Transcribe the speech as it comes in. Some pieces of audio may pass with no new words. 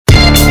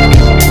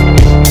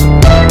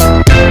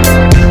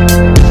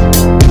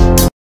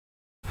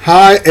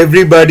Hi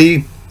everybody,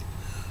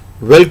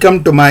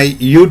 welcome to my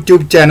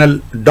YouTube channel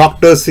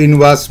Dr.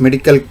 Sreenivas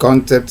Medical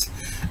Concepts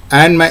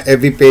and my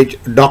FB page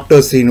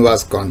Dr.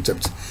 Sreenivas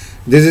Concepts.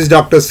 This is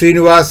Dr.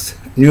 Sreenivas,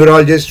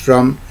 neurologist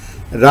from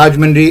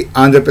Rajahmundry,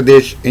 Andhra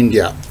Pradesh,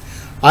 India.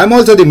 I am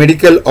also the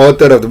medical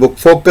author of the book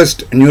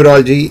Focused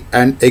Neurology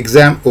and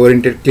Exam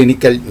Oriented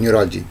Clinical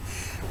Neurology.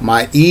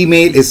 My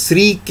email is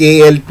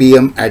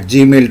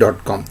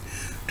sreeklpm@gmail.com.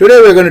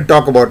 Today we are going to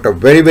talk about a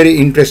very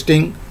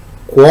interesting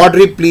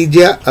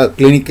Quadriplegia, a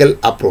clinical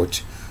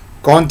approach.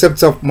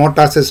 Concepts of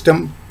motor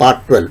system,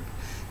 part 12.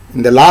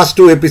 In the last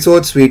two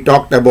episodes, we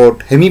talked about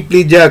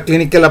hemiplegia, a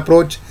clinical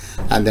approach,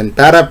 and then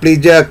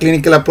paraplegia, a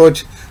clinical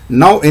approach.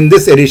 Now, in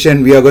this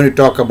edition, we are going to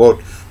talk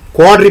about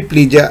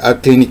quadriplegia, a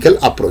clinical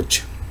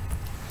approach.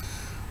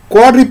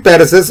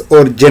 Quadriparesis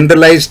or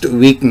generalized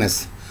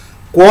weakness.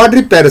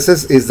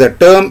 Quadriparesis is the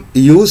term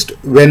used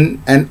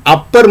when an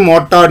upper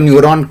motor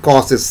neuron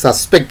cause is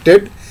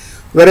suspected,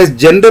 whereas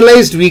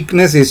generalized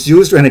weakness is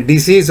used when a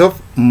disease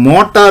of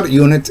motor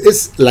units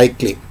is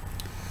likely.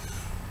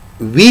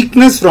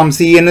 Weakness from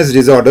CNS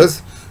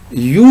disorders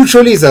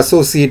usually is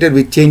associated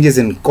with changes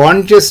in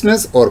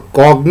consciousness or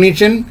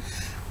cognition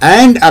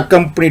and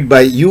accompanied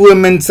by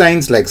UMN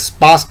signs like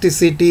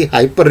spasticity,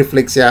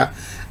 hyperreflexia,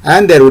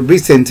 and there would be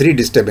sensory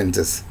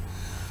disturbances.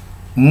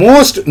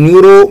 Most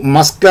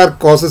neuromuscular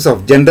causes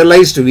of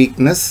generalized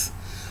weakness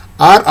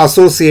are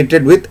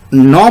associated with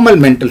normal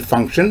mental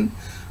function,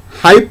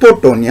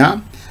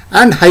 hypotonia,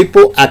 and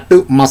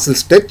hypoactive muscle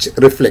stretch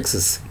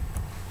reflexes.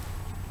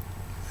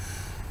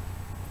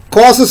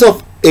 Causes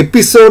of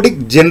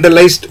episodic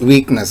generalized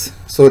weakness.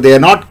 So they are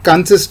not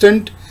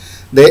consistent,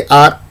 they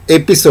are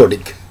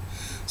episodic.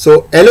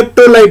 So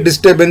electrolyte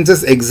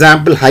disturbances,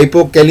 example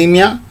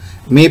hypokalemia,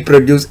 may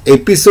produce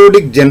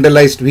episodic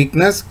generalized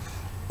weakness,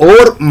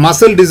 or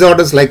muscle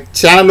disorders like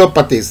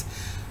channelopathies,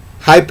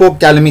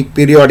 hypokalemic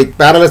periodic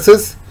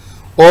paralysis,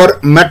 or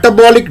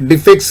metabolic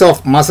defects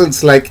of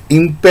muscles like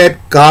impaired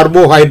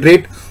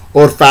carbohydrate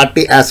or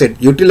fatty acid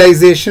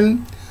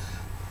utilization.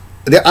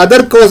 The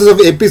other causes of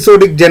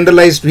episodic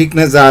generalized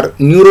weakness are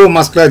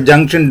neuromuscular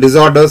junction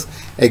disorders,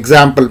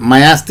 example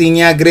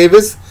myasthenia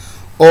gravis,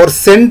 or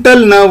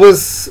central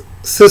nervous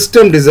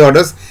system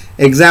disorders,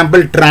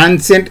 example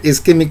transient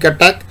ischemic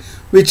attack,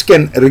 which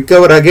can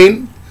recover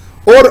again,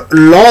 or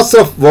loss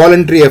of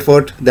voluntary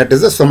effort, that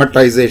is a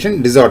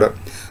somatization disorder.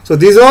 So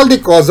these are all the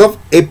causes of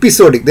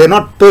episodic, they are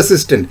not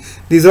persistent.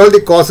 These are all the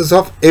causes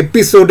of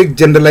episodic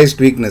generalized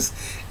weakness.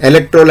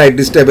 Electrolyte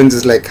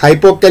disturbances like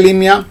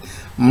hypokalemia,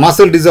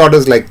 muscle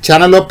disorders like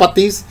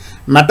channelopathies,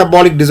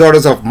 metabolic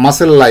disorders of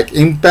muscle like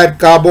impaired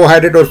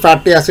carbohydrate or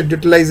fatty acid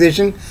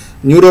utilization,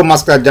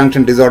 neuromuscular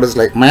junction disorders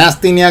like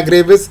myasthenia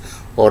gravis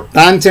or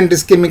transient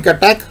ischemic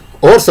attack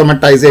or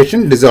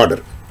somatization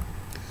disorder.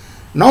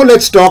 Now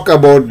let's talk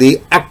about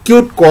the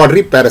acute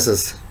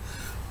quadriparesis.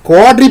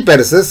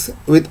 Quadriparesis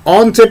with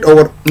onset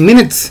over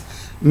minutes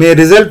may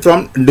result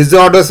from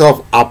disorders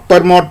of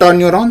upper motor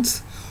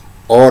neurons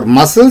or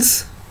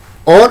muscles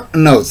or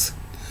nerves.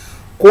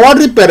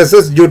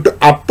 Quadriparesis due to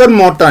upper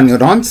motor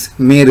neurons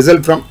may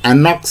result from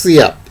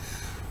anoxia,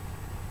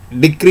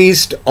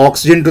 decreased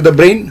oxygen to the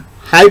brain,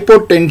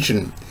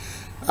 hypotension,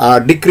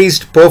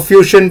 decreased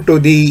perfusion to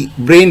the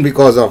brain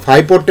because of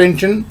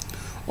hypotension,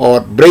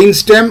 or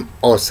brainstem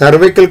or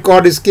cervical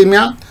cord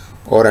ischemia,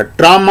 or a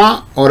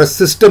trauma or a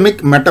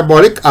systemic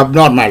metabolic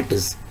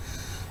abnormalities.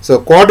 So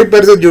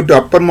quadriparesis due to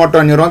upper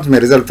motor neurons may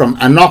result from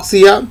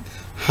anoxia,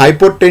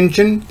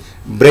 hypotension,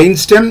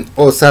 brainstem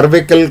or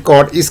cervical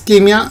cord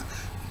ischemia,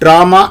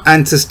 trauma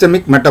and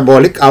systemic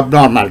metabolic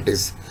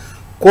abnormalities.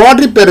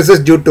 Quadriparesis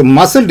due to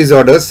muscle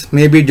disorders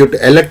may be due to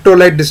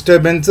electrolyte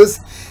disturbances,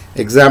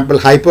 example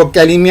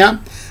hypokalemia,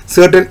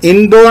 certain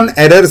inborn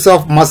errors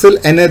of muscle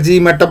energy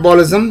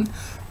metabolism,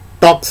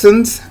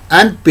 toxins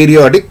and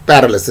periodic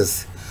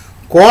paralysis.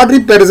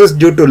 Quadriparesis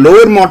due to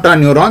lower motor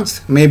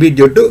neurons may be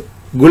due to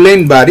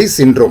Guillain-Barré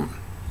syndrome.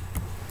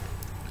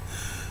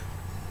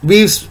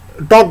 We've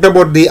talked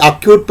about the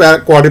acute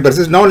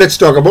quadriparesis. Now let's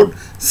talk about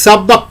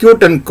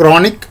subacute and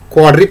chronic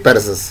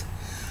quadriparesis.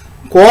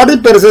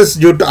 Quadriparesis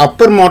due to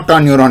upper motor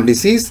neuron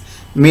disease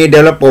may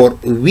develop over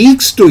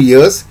weeks to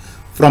years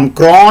from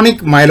chronic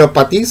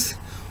myelopathies,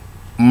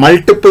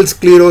 multiple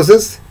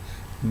sclerosis,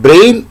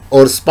 brain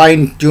or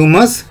spine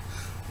tumors,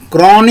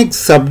 chronic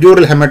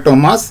subdural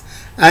hematomas,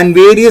 and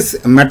various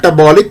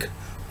metabolic,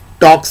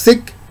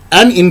 toxic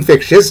and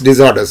infectious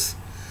disorders.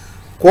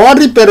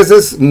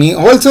 Quadriparesis may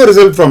also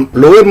result from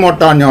lower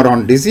motor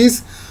neuron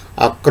disease,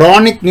 a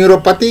chronic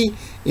neuropathy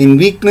in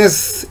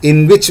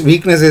which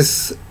weakness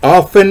is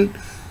often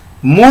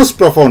most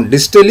profound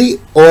distally,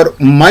 or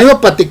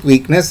myopathic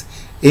weakness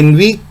in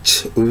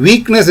which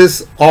weakness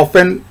is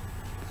often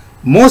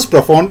most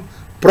profound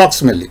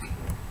proximally.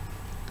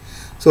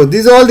 So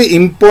these are all the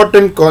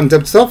important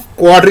concepts of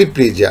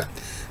quadriplegia.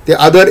 The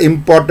other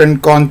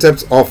important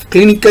concepts of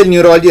clinical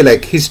neurology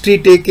like history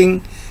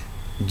taking,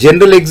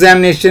 general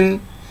examination,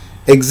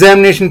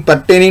 examination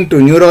pertaining to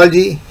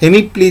neurology,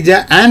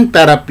 hemiplegia and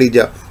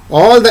paraplegia,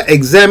 all the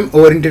exam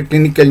oriented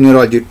clinical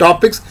neurology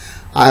topics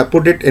I have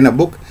put it in a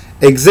book,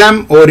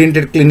 Exam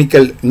Oriented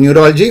Clinical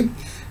Neurology.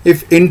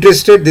 If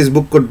interested, this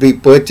book could be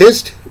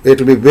purchased. It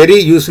will be very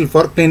useful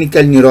for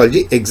clinical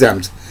neurology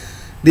exams.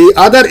 The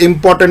other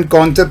important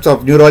concepts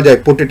of neurology, I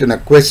put it in a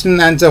question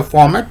and answer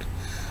format,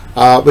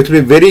 which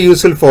will be very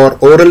useful for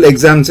oral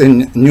exams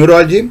in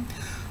neurology.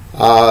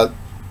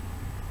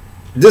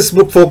 This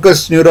book,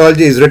 Focused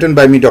Neurology, is written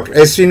by me, Dr.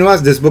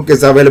 Sreenivas. This book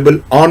is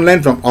available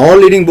online from all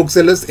leading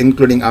booksellers,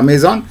 including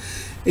Amazon.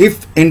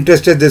 If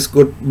interested, this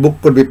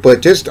book could be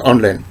purchased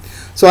online.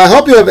 So I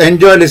hope you have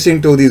enjoyed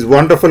listening to these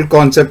wonderful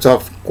concepts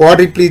of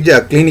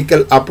quadriplegia,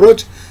 clinical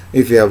approach.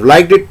 If you have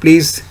liked it,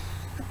 please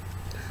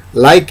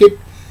like it,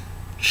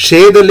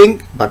 share the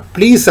link, but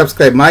please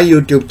subscribe my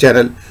YouTube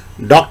channel,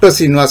 Dr.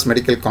 Sreenivas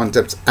Medical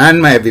Concepts,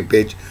 and my FB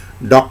page,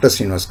 Dr.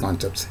 Sreenivas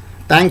Concepts.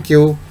 Thank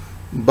you.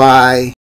 Bye.